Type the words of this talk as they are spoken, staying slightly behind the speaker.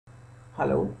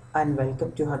Hello and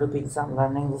welcome to Hadoop Exam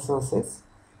Learning Resources.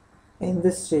 In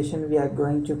this session, we are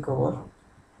going to cover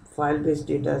file-based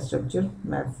data structure,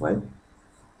 MapFile.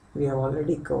 We have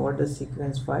already covered the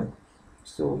sequence file.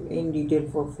 So in detail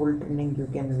for full training, you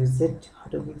can visit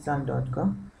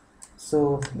hadoopexam.com.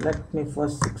 So let me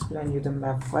first explain you the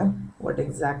MapFile. What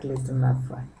exactly is the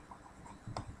MapFile?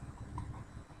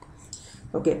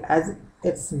 Okay, as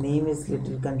its name is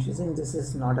little confusing, this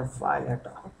is not a file at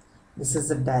all. This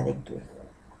is a directory.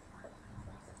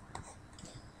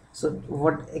 So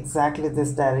what exactly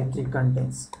this directory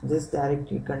contains? This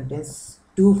directory contains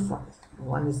two files.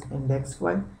 One is index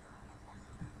file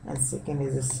and second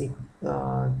is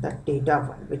the data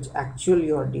file, which actually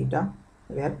your data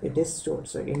where it is stored.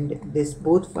 So in this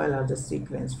both file are the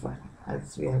sequence file,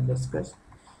 as we have discussed.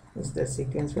 This is the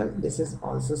sequence file. This is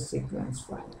also sequence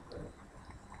file.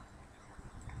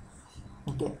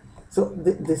 Okay, so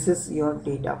this is your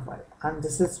data file, and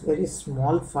this is very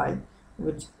small file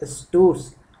which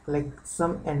stores like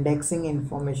some indexing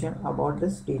information about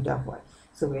this data file.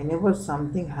 So whenever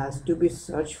something has to be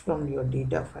searched from your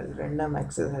data file, random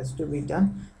access has to be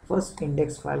done. First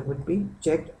index file would be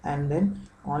checked, and then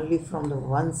only from the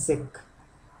one sec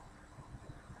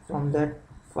from that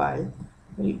file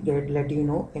will let you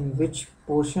know in which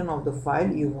portion of the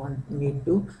file you need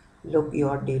to look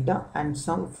your data, and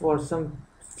some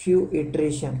few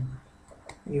iteration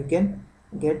you can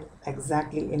get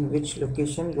exactly in which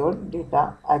location your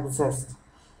data exists.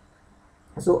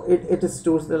 So it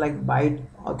stores the like byte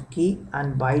or key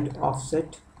and byte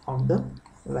offset of the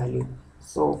value.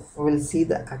 So we'll see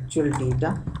the actual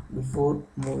data before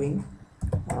moving.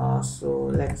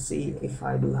 So let's see if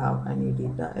I do have any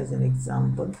data as an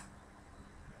example.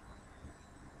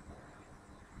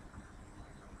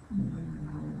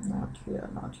 Not here,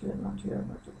 not here, not here,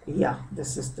 not here. Yeah,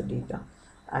 this is the data.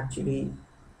 Actually,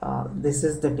 this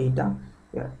is the data.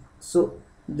 Yeah. So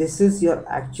this is your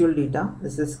actual data.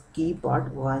 This is key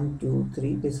part 1, 2,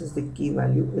 3. This is the key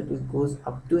value. It goes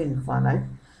up to infinite,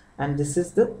 and this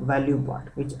is the value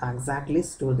part, which exactly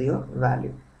store your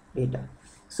value data.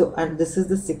 So and this is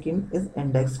the second is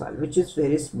index file, which is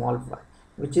very small file,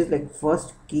 which is like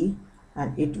first key,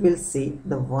 and it will say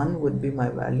the 1 would be my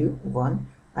value 1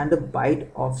 and the byte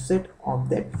offset of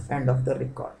that end of the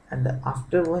record, and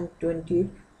after 120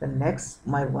 the next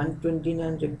my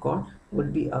 129 record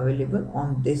would be available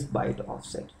on this byte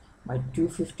offset. My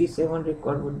 257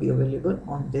 record would be available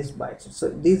on this byte. So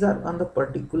these are on the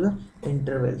particular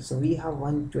interval. So we have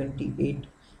 128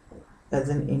 as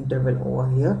an interval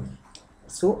over here.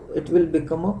 So it will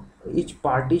become a each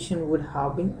partition would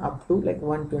have been up to like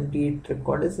 128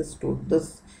 record is stored.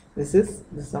 This is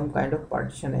some kind of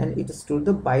partition, and it is to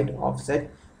the byte offset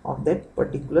of that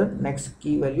particular next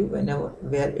key value whenever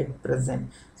where it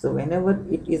present. So whenever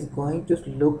it is going to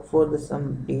look for the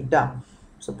some data,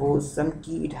 suppose some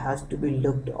key it has to be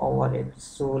looked over it.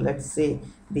 So let's say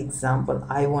the example,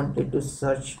 I wanted to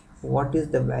search what is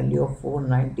the value of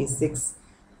 496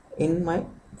 in my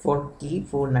for key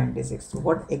 496. So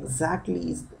what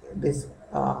exactly is this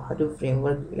Hadoop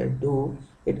framework will do?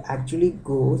 It actually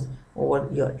goes over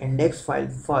your index file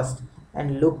first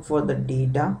and look for the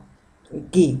data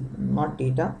key, not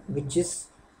data, which is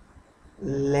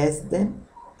less than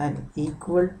and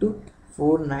equal to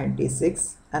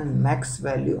 496 and max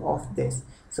value of this.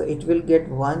 So it will get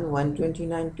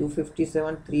 129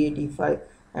 257 385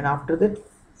 and after that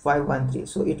 513.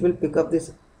 So it will pick up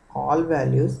this all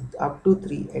values up to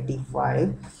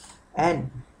 385,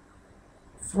 and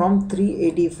from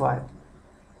 385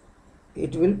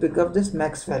 it will pick up this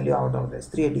max value out of this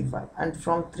 385, and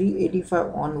from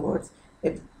 385 onwards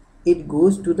it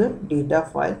goes to the data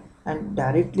file and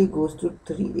directly goes to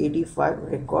 385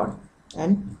 record,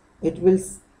 and it will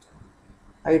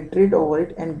iterate over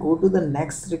it and go to the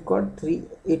next record 3.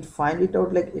 It find it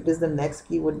out like it is the next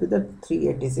key would be the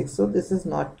 386. So this is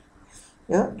not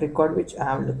a record which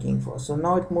I am looking for. So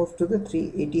now it moves to the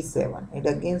 387. It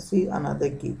again see another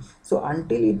key. So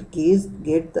until it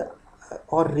get the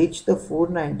or reach the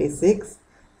 496,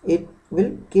 it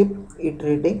will keep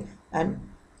iterating, and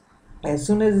as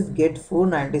soon as it get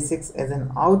 496 as an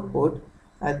output,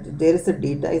 there is a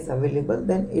data is available,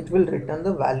 then it will return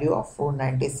the value of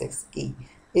 496 key.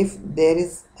 If there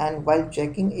is, and while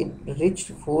checking it reached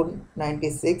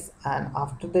 496, and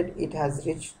after that it has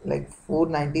reached like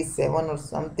 497 or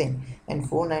something, and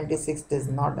 496 does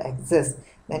not exist,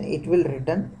 then it will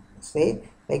return say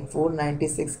like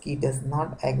 496 key does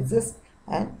not exist,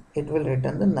 and it will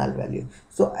return the null value.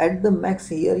 So at the max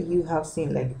here you have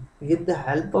seen like with the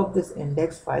help of this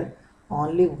index file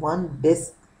only one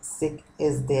disk seek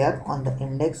is there on the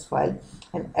index file,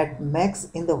 and at max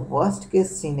in the worst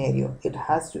case scenario it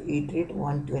has to iterate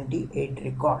 128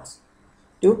 records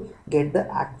to get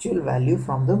the actual value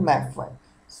from the map file.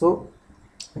 So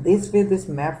this way this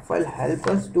map file help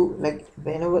us to, like,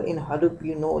 whenever in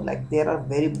Hadoop, like there are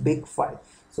very big file,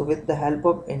 so with the help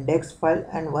of index file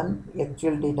and one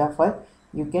actual data file,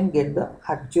 you can get the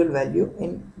actual value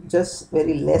in just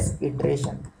very less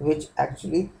iteration, which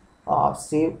actually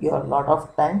save you a lot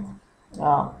of time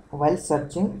while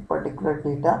searching particular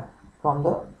data from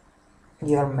the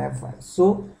your map file.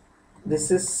 So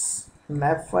this is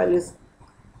map file is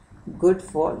good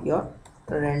for your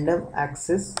random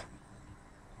access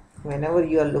whenever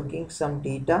you are looking some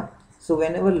data. So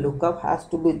whenever lookup has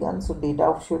to be done, so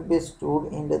data should be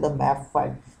stored into the map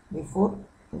file before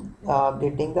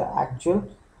getting the actual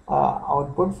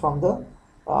output from the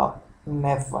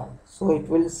map file, so it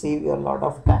will save you a lot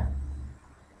of time.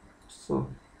 So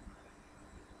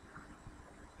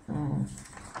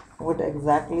what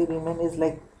exactly remain is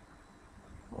like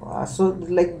so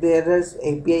like there is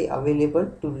API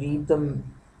available to read the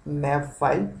map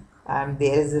file, and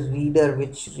there is a reader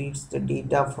which reads the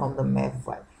data from the map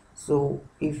file. So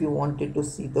if you wanted to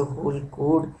see the whole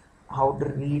code, how to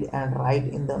read and write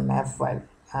in the map file,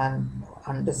 and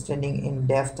understanding in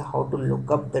depth how to look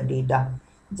up the data,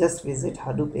 just visit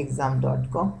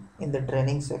hadoopexam.com. In the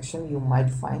training section you might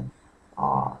find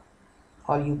uh,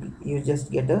 or you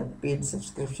just get a paid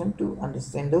subscription to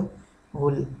understand the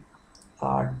whole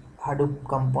uh, Hadoop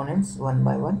components one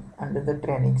by one under the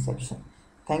training section.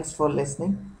 Thanks for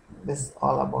listening. This is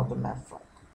all about the map file.